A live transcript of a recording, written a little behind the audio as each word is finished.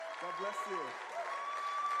God bless you.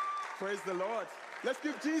 Praise the Lord. Let's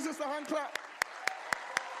give Jesus a hand clap.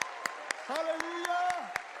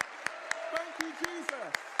 Hallelujah. Thank you,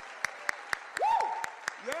 Jesus. Woo!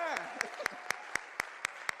 Yeah.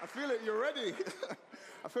 I feel it. You're ready.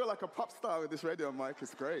 I feel like a pop star with this radio mic.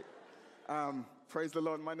 It's great. Praise the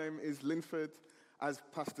Lord. My name is Linford. As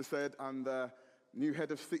Pastor said, I'm the new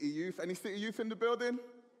head of City Youth. Any City Youth in the building?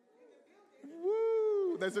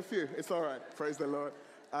 Woo! There's a few. It's all right. Praise the Lord.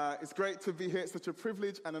 It's great to be here. It's such a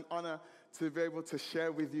privilege and an honor to be able to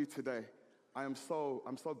share with you today. I'm so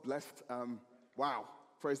blessed. Wow.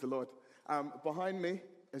 Praise the Lord. Behind me,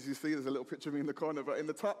 as you see, there's a little picture of me in the corner, but in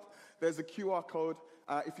the top, there's a QR code.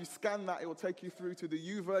 If you scan that, it will take you through to the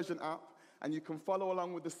YouVersion app, and you can follow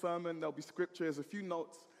along with the sermon. There'll be scriptures, a few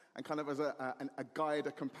notes, and kind of as a guide,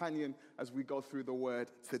 a companion, as we go through the word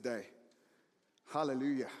today.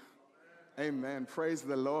 Hallelujah. Amen. Praise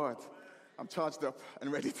the Lord. I'm charged up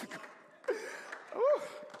and ready to go.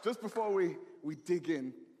 Just before we dig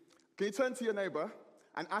in, can you turn to your neighbor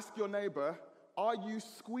and ask your neighbor, are you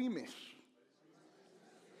squeamish?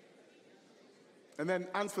 And then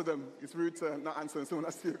answer them. It's rude to not answer when someone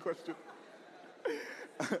asks you a question.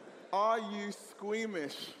 Are you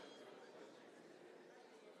squeamish?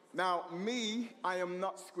 Now, me, I am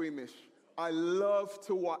not squeamish. I love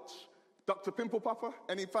to watch Dr. Pimple Popper.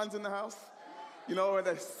 Any fans in the house? You know, where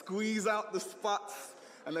they squeeze out the spots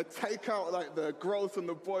and they take out like the growth and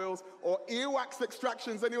the boils, or earwax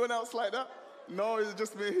extractions. Anyone else like that? No, it's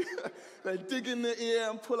just me. They dig in the ear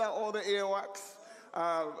and pull out all the earwax.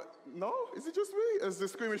 No, is it just me? Is there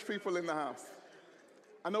squeamish people in the house?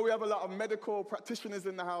 I know we have a lot of medical practitioners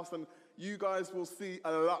in the house, and you guys will see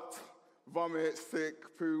a lot. Vomit,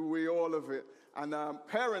 sick, poo, wee, all of it. And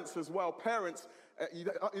parents as well. Parents,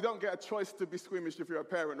 you don't get a choice to be squeamish if you're a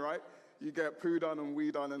parent, right? You get pooed on and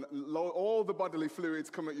weed on, and all the bodily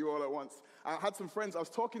fluids come at you all at once. I had some friends, I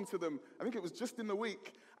was talking to them, I think it was just in the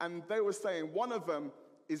week, and they were saying one of them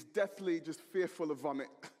is deathly just fearful of vomit,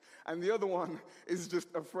 and the other one is just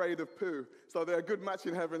afraid of poo. So they're a good match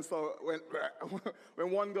in heaven, so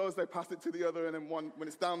when one goes, they pass it to the other, and then when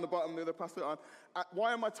it's down the bottom, the other pass it on.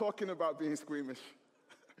 Why am I talking about being squeamish?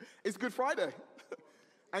 It's Good Friday.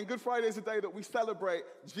 And Good Friday is a day that we celebrate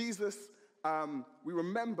Jesus. We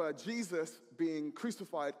remember Jesus being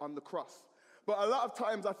crucified on the cross. But a lot of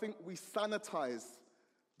times I think we sanitize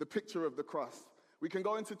the picture of the cross. We can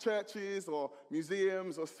go into churches or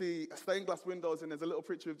museums or see stained glass windows and there's a little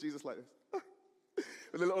picture of Jesus like this,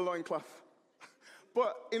 with a little loincloth.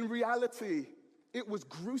 But in reality, it was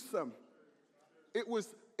gruesome. It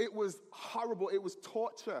was horrible. It was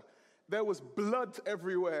torture. There was blood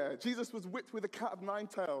everywhere. Jesus was whipped with a cat of nine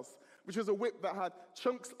tails, which was a whip that had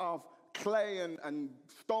chunks of clay and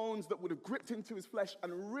stones that would have gripped into his flesh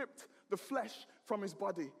and ripped the flesh from his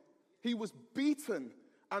body. He was beaten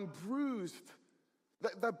and bruised.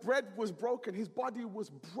 The bread was broken. His body was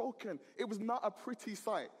broken. It was not a pretty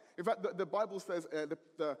sight. In fact, the Bible says,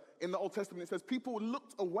 in the Old Testament, it says people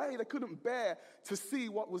looked away. They couldn't bear to see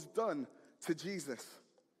what was done to Jesus.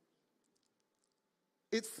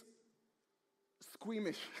 It's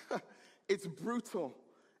squeamish. It's brutal.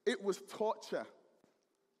 It was torture.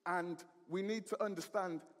 And we need to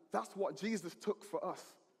understand that's what Jesus took for us.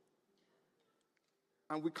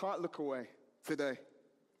 And we can't look away today.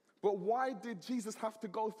 But why did Jesus have to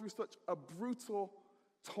go through such a brutal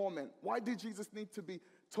torment? Why did Jesus need to be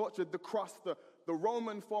tortured? The cross, the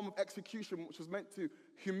Roman form of execution, which was meant to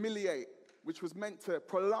humiliate, which was meant to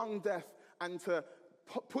prolong death and to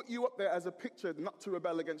put you up there as a picture not to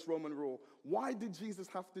rebel against Roman rule. Why did Jesus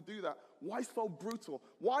have to do that? Why so brutal?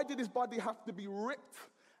 Why did his body have to be ripped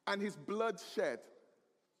and his blood shed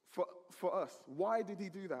for us? Why did he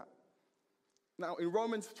do that? Now, in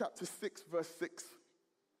Romans chapter 6, verse 6,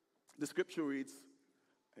 the scripture reads,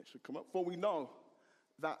 it should come up, for we know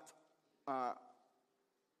that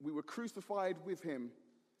we were crucified with him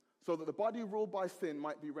so that the body ruled by sin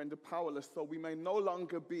might be rendered powerless, so we may no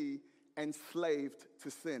longer be enslaved to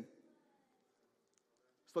sin.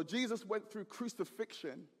 So Jesus went through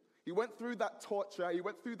crucifixion. He went through that torture. He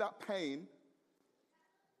went through that pain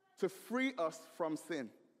to free us from sin.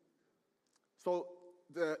 So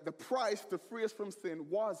the price to free us from sin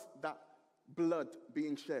was that blood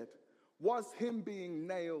being shed, was him being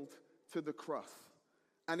nailed to the cross.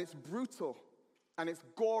 And it's brutal, and it's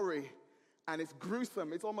gory, and it's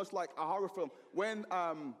gruesome. It's almost like a horror film. When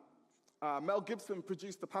Mel Gibson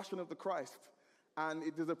produced The Passion of the Christ, and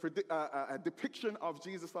it is a depiction of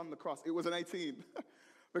Jesus on the cross, it was an 18,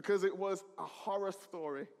 because it was a horror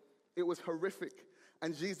story. It was horrific,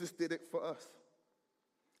 and Jesus did it for us.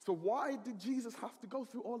 So why did Jesus have to go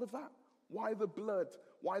through all of that? Why the blood?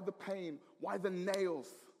 Why the pain? Why the nails?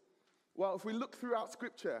 Well, if we look throughout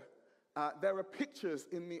Scripture, there are pictures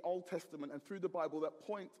in the Old Testament and through the Bible that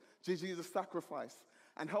point to Jesus' sacrifice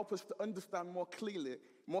and help us to understand more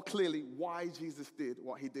clearly why Jesus did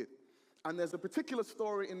what he did. And there's a particular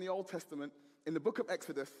story in the Old Testament, in the book of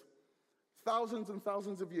Exodus, thousands and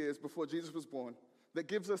thousands of years before Jesus was born, that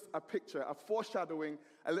gives us a picture, a foreshadowing,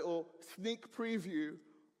 a little sneak preview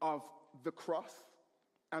of the cross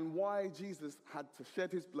and why Jesus had to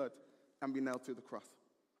shed his blood and be nailed to the cross.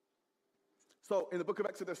 So in the book of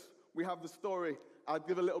Exodus, we have the story. I'll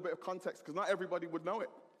give a little bit of context because not everybody would know it.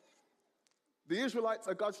 The Israelites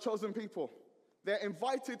are God's chosen people. They're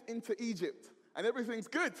invited into Egypt and everything's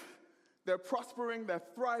good. They're prospering, they're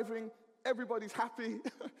thriving, everybody's happy.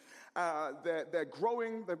 They're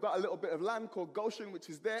growing. They've got a little bit of land called Goshen, which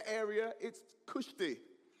is their area. It's cushy.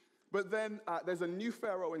 But then there's a new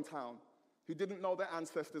Pharaoh in town who didn't know their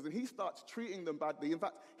ancestors, and he starts treating them badly. In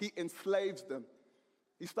fact, he enslaves them.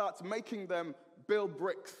 He starts making them build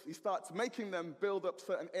bricks. He starts making them build up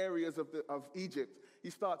certain areas of Egypt.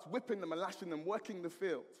 He starts whipping them and lashing them, working the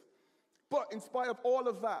fields. But in spite of all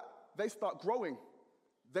of that, they start growing.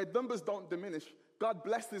 Their numbers don't diminish. God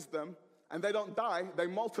blesses them, and they don't die, they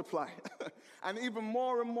multiply. And even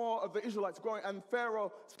more and more of the Israelites growing, and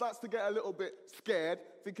Pharaoh starts to get a little bit scared,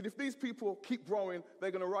 thinking if these people keep growing,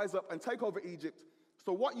 they're going to rise up and take over Egypt.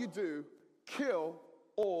 So what you do, kill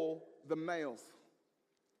all the males.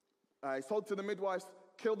 He told to the midwives,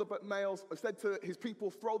 kill the males. He said to his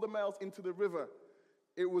people, throw the males into the river.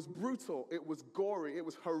 It was brutal, it was gory, it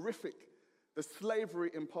was horrific, the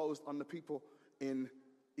slavery imposed on the people in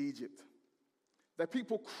Egypt. The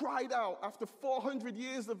people cried out after 400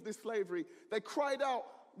 years of this slavery. They cried out,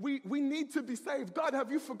 we need to be saved. God,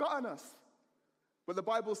 have you forgotten us? But the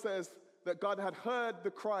Bible says that God had heard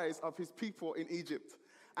the cries of his people in Egypt,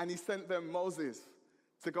 and he sent them Moses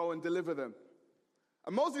to go and deliver them.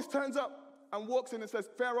 And Moses turns up and walks in and says,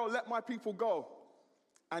 Pharaoh, let my people go.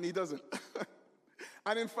 And he doesn't.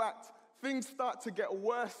 And in fact, things start to get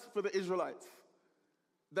worse for the Israelites.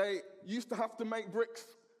 They used to have to make bricks,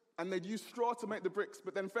 and they'd use straw to make the bricks.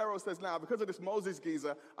 But then Pharaoh says, now, because of this Moses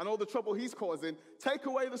geezer and all the trouble he's causing, take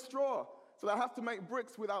away the straw. So they have to make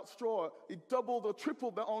bricks without straw. He doubled or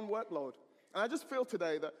tripled their own workload. And I just feel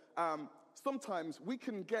today that sometimes we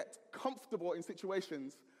can get comfortable in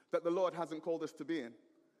situations that the Lord hasn't called us to be in.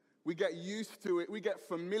 We get used to it. We get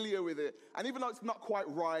familiar with it. And even though it's not quite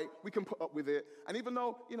right, we can put up with it. And even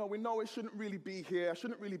though, we know it shouldn't really be here. I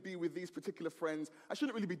shouldn't really be with these particular friends. I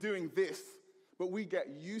shouldn't really be doing this. But we get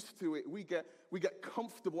used to it. We get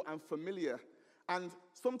comfortable and familiar. And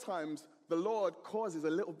sometimes the Lord causes a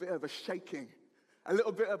little bit of a shaking, a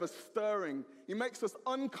little bit of a stirring. He makes us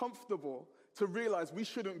uncomfortable to realize we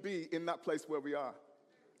shouldn't be in that place where we are.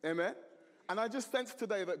 Amen? And I just sense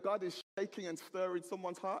today that God is shaking and stirring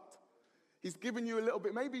someone's heart. He's giving you a little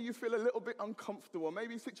bit, maybe you feel a little bit uncomfortable,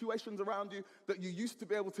 maybe situations around you that you used to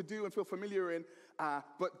be able to do and feel familiar in,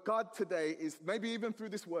 but God today is, maybe even through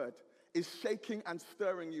this word, is shaking and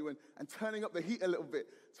stirring you and turning up the heat a little bit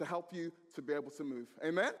to help you to be able to move.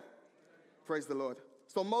 Amen? Praise the Lord.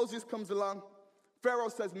 So Moses comes along. Pharaoh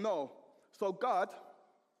says no. So God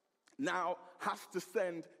now has to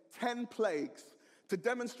send 10 plagues to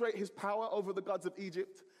demonstrate his power over the gods of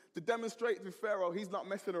Egypt, to demonstrate to Pharaoh he's not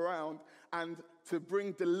messing around, and to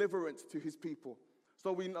bring deliverance to his people.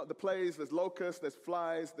 So we know the plagues, there's locusts, there's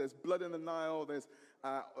flies, there's blood in the Nile, there's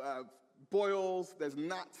boils, there's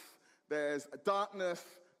gnats, there's darkness,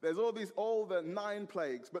 there's all the 9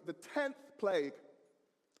 plagues. But the 10th plague,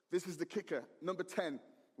 this is the kicker, number 10,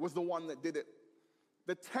 was the one that did it.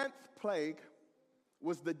 The 10th plague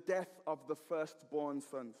was the death of the firstborn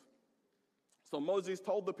sons. So Moses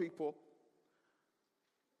told the people,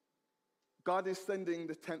 God is sending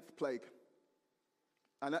the 10th plague.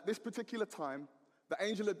 And at this particular time, the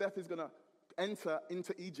angel of death is going to enter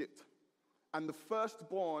into Egypt. And the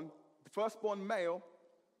firstborn male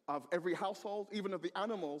of every household, even of the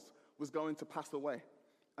animals, was going to pass away.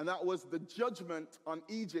 And that was the judgment on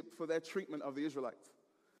Egypt for their treatment of the Israelites.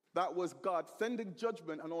 That was God sending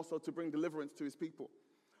judgment and also to bring deliverance to his people.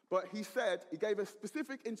 But he gave a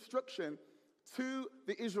specific instruction to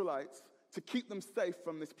the Israelites to keep them safe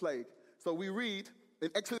from this plague. So we read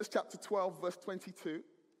in Exodus chapter 12, verse 22,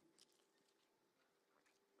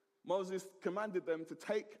 Moses commanded them to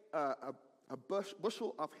take a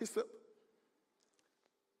bushel of hyssop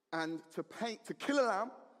and to kill a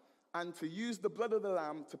lamb and to use the blood of the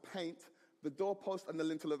lamb to paint the doorpost and the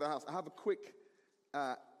lintel of the house. I have a quick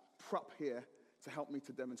prop here to help me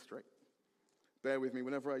to demonstrate. Bear with me.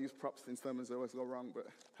 Whenever I use props in sermons, they always go wrong, but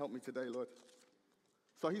help me today, Lord.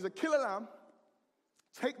 So he's a killer lamb.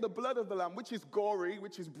 Take the blood of the lamb, which is gory,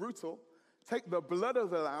 which is brutal. Take the blood of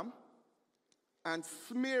the lamb and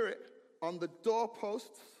smear it on the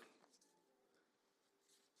doorposts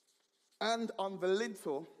and on the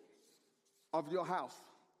lintel of your house.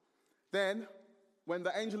 Then, when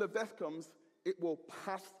the angel of death comes, it will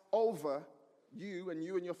pass over you, and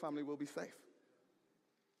you and your family will be safe.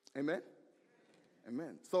 Amen?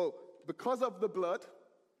 Amen. So, because of the blood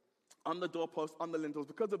on the doorpost, on the lintels,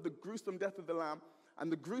 because of the gruesome death of the lamb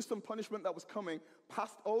and the gruesome punishment that was coming,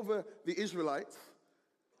 passed over the Israelites,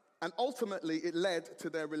 and ultimately it led to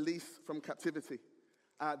their release from captivity.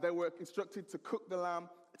 They were instructed to cook the lamb,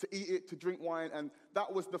 to eat it, to drink wine, and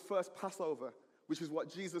that was the first Passover, which is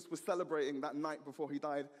what Jesus was celebrating that night before he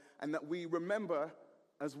died, and that we remember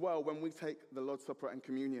as well when we take the Lord's Supper and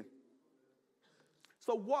communion.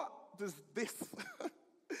 So what does this,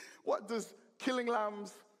 what does killing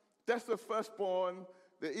lambs, death of firstborn,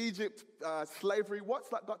 the Egypt slavery, what's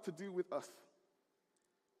that got to do with us?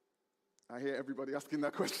 I hear everybody asking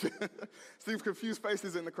that question. See confused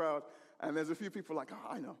faces in the crowd, and there's a few people like,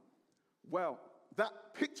 oh, I know. Well,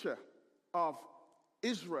 that picture of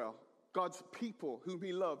Israel, God's people whom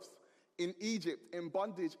he loves, in Egypt, in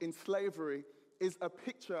bondage, in slavery, is a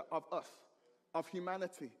picture of us, of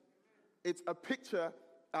humanity. It's a picture,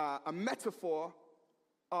 a metaphor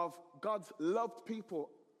of God's loved people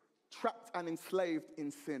trapped and enslaved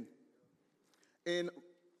in sin. In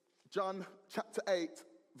John chapter 8,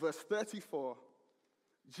 verse 34,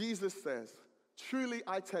 Jesus says, "Truly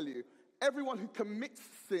I tell you, everyone who commits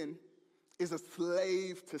sin is a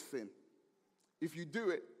slave to sin." If you do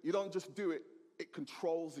it, you don't just do it, it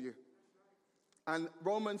controls you. And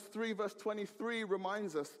Romans 3 verse 23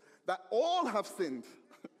 reminds us that all have sinned.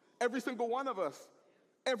 Every single one of us.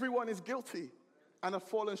 Everyone is guilty and have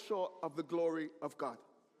fallen short of the glory of God.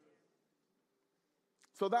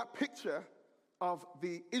 So that picture of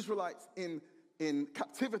the Israelites in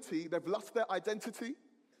captivity, they've lost their identity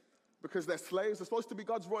because they're slaves. They're supposed to be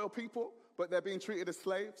God's royal people, but they're being treated as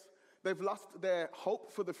slaves. They've lost their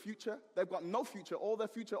hope for the future. They've got no future. All their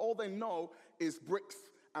future, all they know is bricks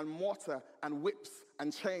and mortar and whips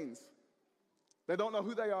and chains. They don't know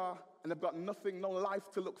who they are, and they've got nothing, no life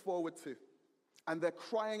to look forward to. And they're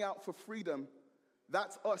crying out for freedom.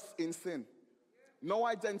 That's us in sin. No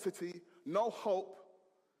identity, no hope,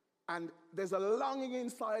 and there's a longing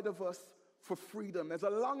inside of us for freedom. There's a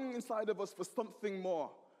longing inside of us for something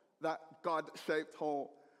more that God shaped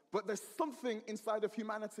whole. But there's something inside of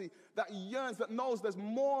humanity that yearns, that knows there's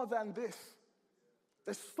more than this.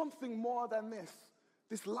 There's something more than this.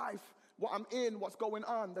 This life, what I'm in, what's going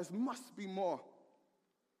on, there must be more.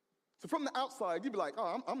 So from the outside, you'd be like,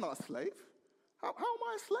 oh, I'm not a slave. How am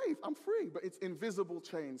I a slave? I'm free. But it's invisible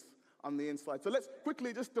chains on the inside. So let's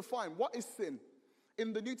quickly just define, what is sin?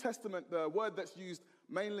 In the New Testament, the word that's used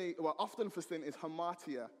mainly, well, often for sin is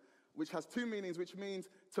hamartia, which has two meanings, which means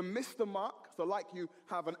to miss the mark. So like you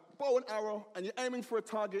have a bow and arrow and you're aiming for a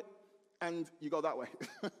target and you go that way.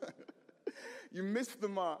 You miss the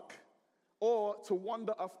mark. Or to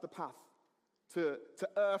wander off the path, to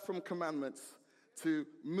err from commandments, to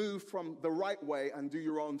move from the right way and do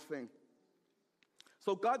your own thing.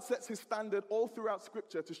 So God sets his standard all throughout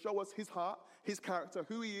Scripture to show us his heart, his character,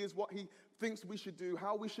 who he is, what he thinks we should do,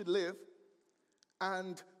 how we should live.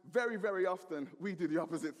 And very, very often, we do the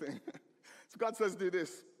opposite thing. So God says, do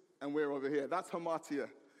this, and we're over here. That's hamartia.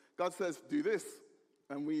 God says, do this,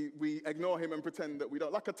 and we ignore him and pretend that we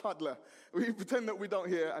don't. Like a toddler, we pretend that we don't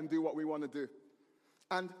hear and do what we want to do.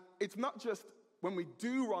 And it's not just when we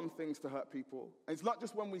do wrong things to hurt people. It's not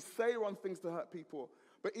just when we say wrong things to hurt people.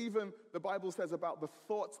 But even the Bible says about the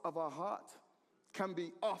thoughts of our heart can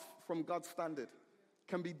be off from God's standard,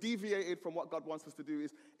 can be deviated from what God wants us to do,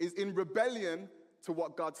 is in rebellion to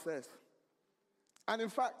what God says. And in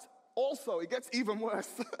fact, also, it gets even worse.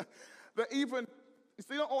 That even,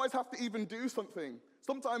 so you don't always have to even do something.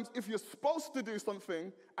 Sometimes if you're supposed to do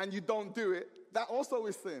something and you don't do it, that also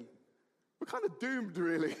is sin. We're kind of doomed,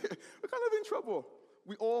 really. We're kind of in trouble.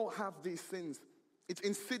 We all have these sins. It's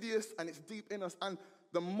insidious and it's deep in us. And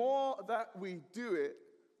the more that we do it,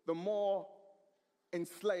 the more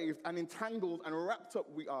enslaved and entangled and wrapped up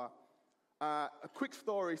we are. A quick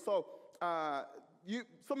story. So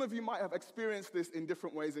some of you might have experienced this in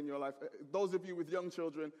different ways in your life. Those of you with young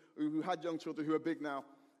children, who had young children who are big now.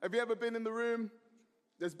 Have you ever been in the room?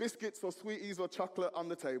 There's biscuits or sweeties or chocolate on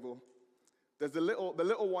the table. There's the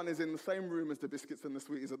little one is in the same room as the biscuits and the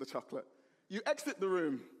sweeties or the chocolate. You exit the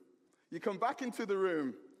room. You come back into the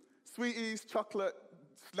room. Sweeties, chocolate,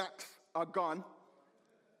 snacks are gone.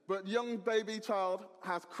 But young baby child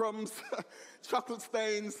has crumbs, chocolate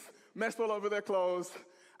stains, mess all over their clothes,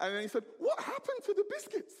 And then he said, what happened to the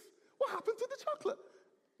biscuits? What happened to the chocolate?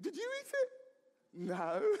 Did you eat it?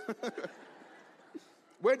 No.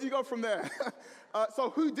 Where do you go from there? So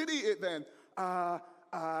who did eat it then? A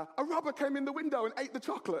robber came in the window and ate the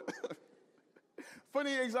chocolate.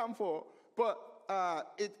 Funny example, but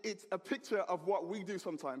it's a picture of what we do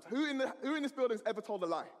sometimes. Who in this building has ever told a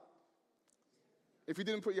lie? If you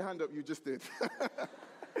didn't put your hand up, you just did.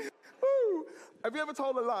 Woo. Have you ever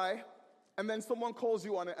told a lie and then someone calls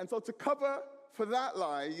you on it? And so to cover for that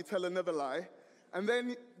lie, you tell another lie. And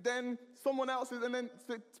then someone else's, and then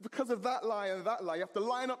because of that lie and that lie, you have to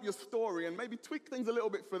line up your story and maybe tweak things a little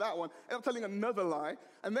bit for that one, end up telling another lie.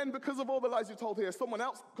 And then because of all the lies you told here, someone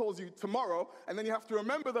else calls you tomorrow, and then you have to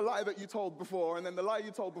remember the lie that you told before, and then the lie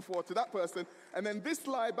you told before to that person, and then this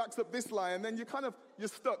lie backs up this lie, and then you're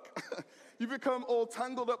stuck. You become all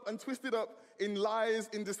tangled up and twisted up in lies,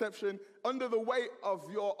 in deception, under the weight of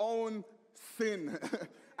your own sin,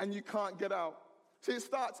 and you can't get out. See, it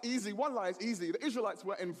starts easy. One lie is easy. The Israelites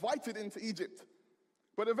were invited into Egypt.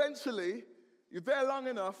 But eventually, you're there long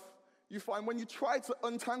enough, you find when you try to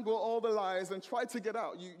untangle all the lies and try to get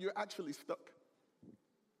out, you're actually stuck.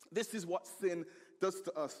 This is what sin does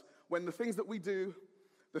to us. When the things that we do,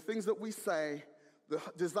 the things that we say, the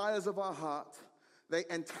desires of our heart, they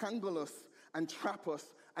entangle us and trap us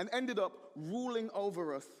and ended up ruling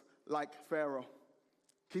over us like Pharaoh,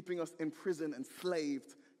 keeping us in prison,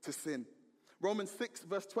 enslaved to sin. Romans 6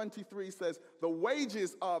 verse 23 says, the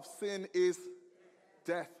wages of sin is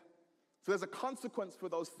death. So there's a consequence for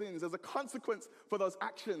those sins. There's a consequence for those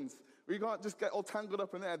actions. We can't just get all tangled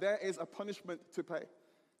up in there. There is a punishment to pay.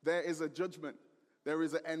 There is a judgment. There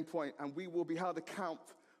is an end point. And we will be held account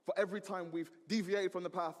for every time we've deviated from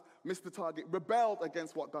the path, missed the target, rebelled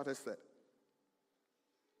against what God has said.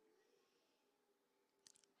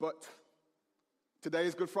 But today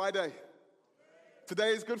is Good Friday. Today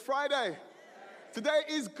is Good Friday. Today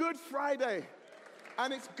is Good Friday,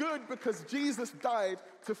 and it's good because Jesus died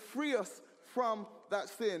to free us from that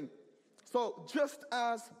sin. So just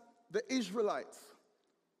as the Israelites,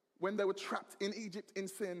 when they were trapped in Egypt in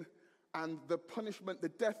sin, and the punishment, the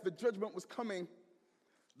death, the judgment was coming,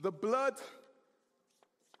 the blood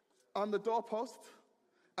on the doorpost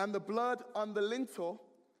and the blood on the lintel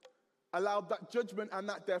allowed that judgment and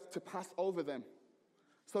that death to pass over them.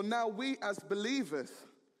 So now we as believers,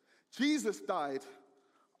 Jesus died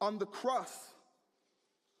on the cross.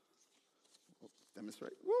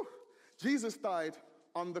 Demonstrate. Woo. Jesus died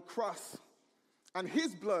on the cross, and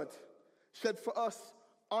his blood shed for us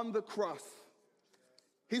on the cross.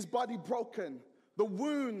 His body broken, the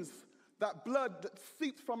wounds, that blood that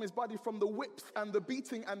seeped from his body from the whips and the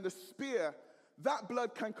beating and the spear, that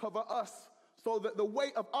blood can cover us so that the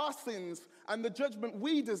weight of our sins and the judgment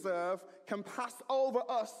we deserve can pass over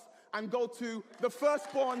us and go to the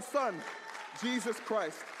firstborn Son, Jesus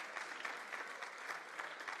Christ.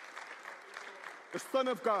 The Son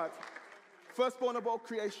of God, firstborn of all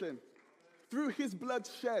creation, through his blood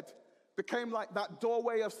shed, became like that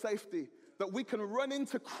doorway of safety that we can run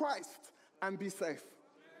into Christ and be safe.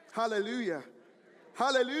 Hallelujah.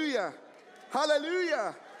 Hallelujah.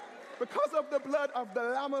 Hallelujah. Because of the blood of the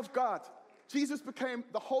Lamb of God, Jesus became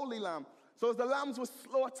the Holy Lamb. So as the lambs were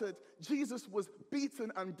slaughtered, Jesus was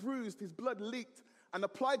beaten and bruised. His blood leaked and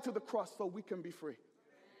applied to the cross so we can be free.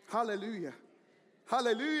 Hallelujah.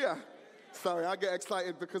 Hallelujah. Sorry, I get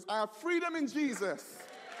excited because I have freedom in Jesus.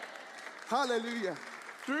 Hallelujah.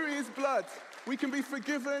 Through his blood, we can be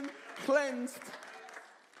forgiven, cleansed,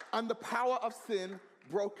 and the power of sin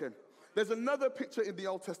broken. There's another picture in the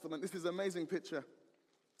Old Testament. This is an amazing picture.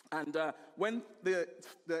 And when the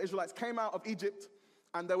Israelites came out of Egypt,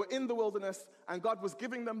 and they were in the wilderness, and God was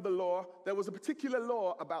giving them the law, there was a particular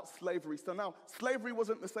law about slavery. So now, slavery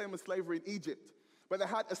wasn't the same as slavery in Egypt, but they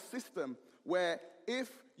had a system where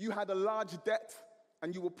if you had a large debt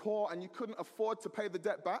and you were poor and you couldn't afford to pay the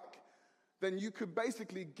debt back, then you could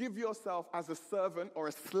basically give yourself as a servant or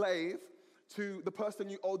a slave to the person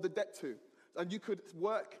you owed the debt to. And you could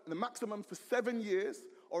work the maximum for 7 years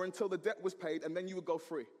or until the debt was paid, and then you would go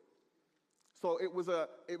free. So it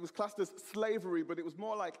was classed as slavery, but it was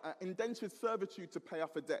more like indentured servitude to pay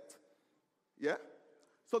off a debt. Yeah?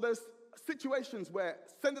 So there's situations where,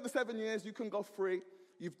 end of the 7 years, you can go free.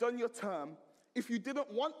 You've done your term. If you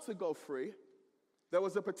didn't want to go free, there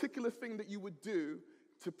was a particular thing that you would do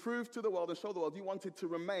to prove to the world and show the world you wanted to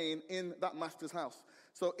remain in that master's house.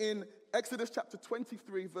 So in Exodus chapter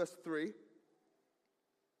 23, verse 3,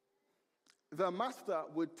 the master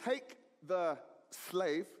would take the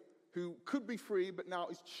slave who could be free but now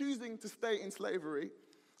is choosing to stay in slavery,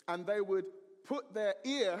 and they would put their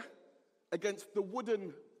ear against the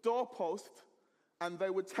wooden doorpost and they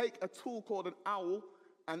would take a tool called an awl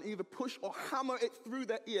and either push or hammer it through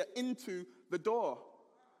their ear into the door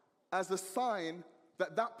as a sign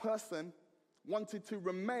that that person wanted to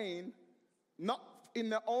remain not in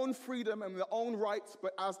their own freedom and their own rights,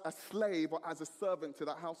 but as a slave or as a servant to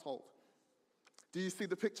that household. Do you see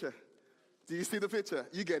the picture? Do you see the picture?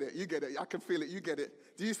 You get it, you get it. I can feel it, you get it.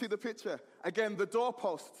 Do you see the picture? Again, the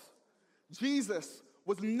doorposts. Jesus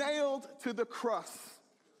was nailed to the cross.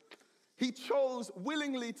 He chose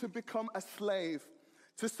willingly to become a slave,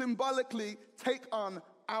 to symbolically take on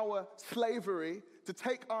our slavery, to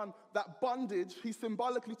take on that bondage. He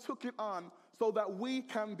symbolically took it on so that we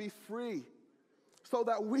can be free. So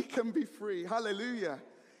that we can be free. Hallelujah.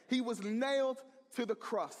 He was nailed to the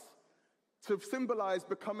cross to symbolize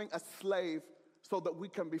becoming a slave so that we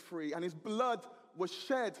can be free. And his blood was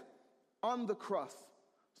shed on the cross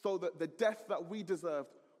so that the death that we deserved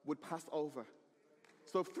would pass over.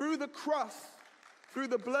 So through the cross, through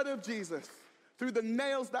the blood of Jesus, through the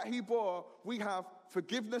nails that he bore, we have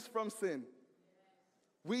forgiveness from sin.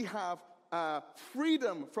 We have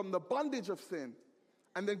freedom from the bondage of sin.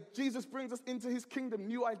 And then Jesus brings us into his kingdom,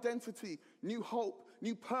 new identity, new hope,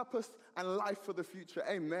 new purpose, and life for the future.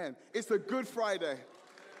 Amen. It's a good Friday.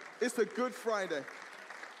 It's a good Friday.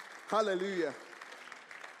 Hallelujah.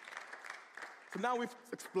 So now we've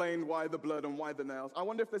explained why the blood and why the nails. I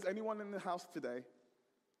wonder if there's anyone in the house today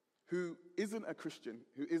who isn't a Christian,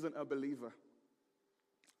 who isn't a believer.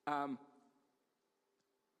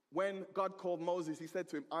 When God called Moses, he said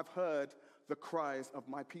to him, I've heard the cries of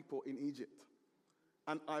my people in Egypt.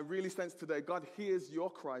 And I really sense today, God hears your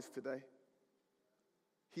cries today.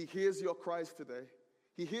 He hears your cries today.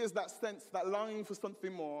 He hears that sense, that longing for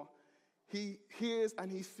something more. He hears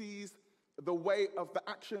and he sees the weight of the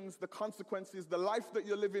actions, the consequences, the life that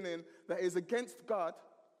you're living in that is against God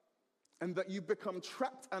and that you become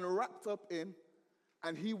trapped and wrapped up in,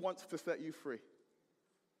 and he wants to set you free.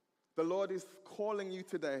 The Lord is calling you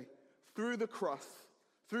today through the cross,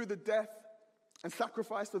 through the death and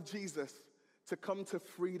sacrifice of Jesus, to come to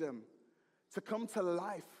freedom, to come to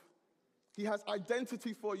life. He has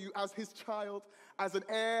identity for you as his child, as an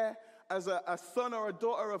heir, as a son or a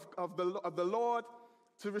daughter of the Lord,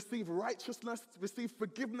 to receive righteousness, to receive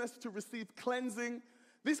forgiveness, to receive cleansing.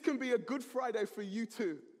 This can be a good Friday for you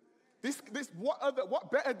too.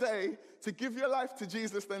 What better day to give your life to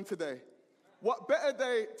Jesus than today? What better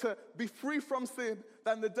day to be free from sin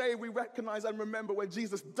than the day we recognize and remember when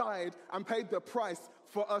Jesus died and paid the price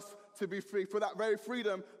for us to be free, for that very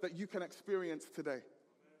freedom that you can experience today.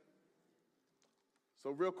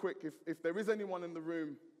 So real quick, if there is anyone in the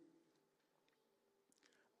room,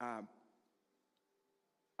 I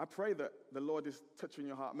pray that the Lord is touching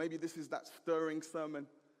your heart. Maybe this is that stirring sermon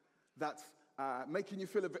that's making you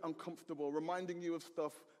feel a bit uncomfortable, reminding you of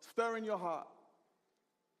stuff, stirring your heart.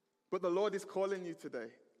 But the Lord is calling you today.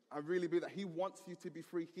 I really believe that he wants you to be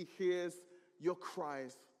free. He hears your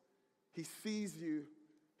cries. He sees you.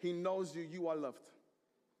 He knows you. You are loved.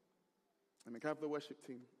 Can I have the worship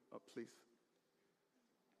team up, please?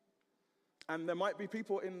 And there might be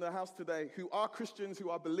people in the house today who are Christians, who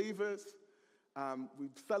are believers. We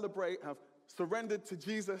celebrate, have surrendered to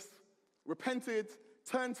Jesus, repented,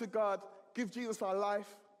 turned to God, give Jesus our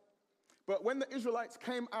life. But when the Israelites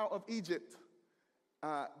came out of Egypt,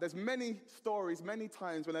 there's many stories, many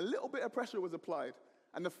times when a little bit of pressure was applied,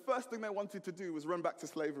 and the first thing they wanted to do was run back to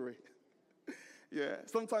slavery. Yeah,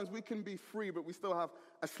 sometimes we can be free, but we still have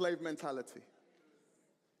a slave mentality.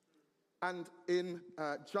 And in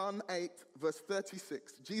John 8, verse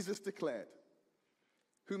 36, Jesus declared,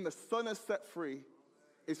 whom the Son has set free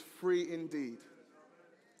is free indeed.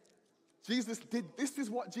 This is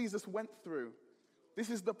what Jesus went through. This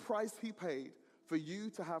is the price he paid for you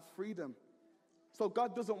to have freedom. So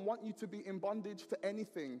God doesn't want you to be in bondage to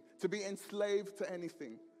anything, to be enslaved to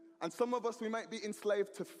anything. And some of us, we might be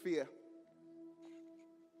enslaved to fear.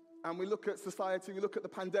 And we look at society, we look at the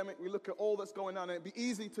pandemic, we look at all that's going on, and it'd be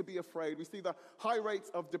easy to be afraid. We see the high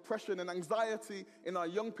rates of depression and anxiety in our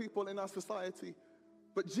young people, in our society.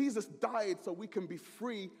 But Jesus died so we can be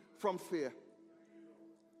free from fear.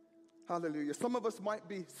 Hallelujah. Some of us might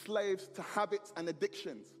be slaves to habits and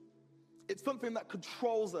addictions. It's something that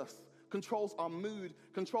controls us, controls our mood,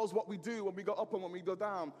 controls what we do when we go up and when we go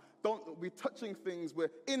down. We're touching things,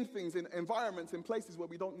 we're in things, in environments, in places where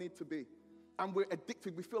we don't need to be. And we're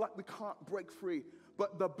addicted. We feel like we can't break free.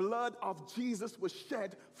 But the blood of Jesus was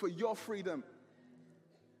shed for your freedom.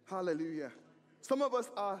 Hallelujah. Some of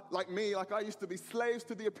us are like me, like I used to be, slaves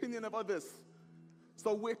to the opinion of others.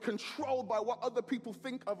 So we're controlled by what other people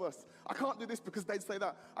think of us. I can't do this because they'd say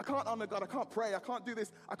that. I can't honor God. I can't pray. I can't do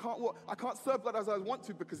this. I can't walk. I can't serve God as I want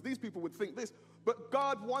to because these people would think this. But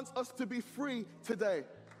God wants us to be free today.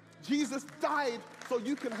 Jesus died so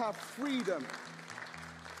you can have freedom.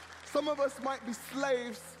 Some of us might be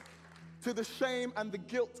slaves to the shame and the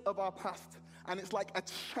guilt of our past. And it's like a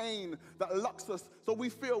chain that locks us so we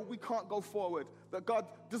feel we can't go forward. That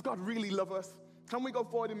does God really love us? Can we go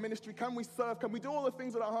forward in ministry? Can we serve? Can we do all the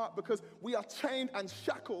things in our heart? Because we are chained and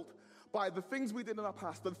shackled by the things we did in our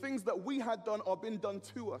past, the things that we had done or been done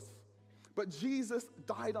to us. But Jesus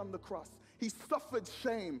died on the cross. He suffered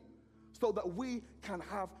shame so that we can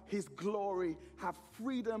have his glory, have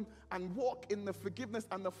freedom, and walk in the forgiveness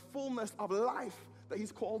and the fullness of life that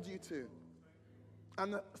he's called you to.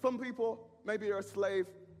 And some people, maybe you're a slave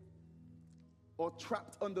or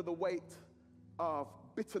trapped under the weight of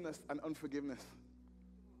bitterness and unforgiveness.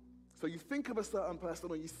 So you think of a certain person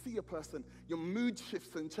or you see a person, your mood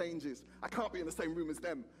shifts and changes. I can't be in the same room as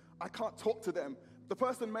them. I can't talk to them. The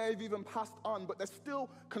person may have even passed on, but they're still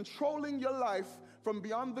controlling your life from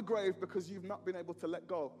beyond the grave because you've not been able to let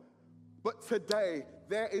go. But today,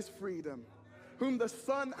 there is freedom. Whom the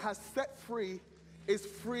Son has set free is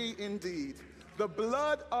free indeed. The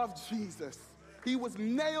blood of Jesus, he was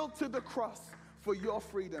nailed to the cross for your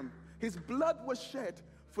freedom. His blood was shed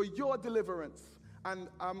for your deliverance. And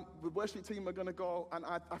the worship team are going to go, and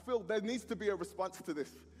I feel there needs to be a response to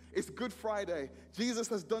this. It's Good Friday. Jesus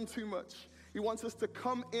has done too much. He wants us to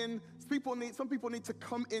come in. Some people need to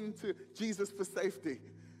come into Jesus for safety.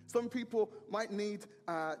 Some people might need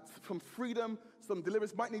some freedom, some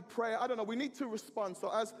deliverance, might need prayer. I don't know. We need to respond.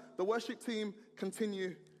 So as the worship team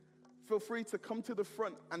continue, feel free to come to the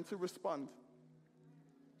front and to respond.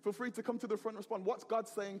 Feel free to come to the front and respond. What's God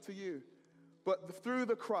saying to you? But through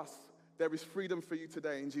the cross, there is freedom for you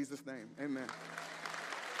today in Jesus' name. Amen.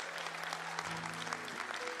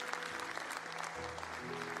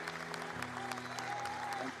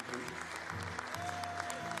 Thank you, Jesus.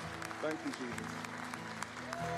 Thank you, Jesus.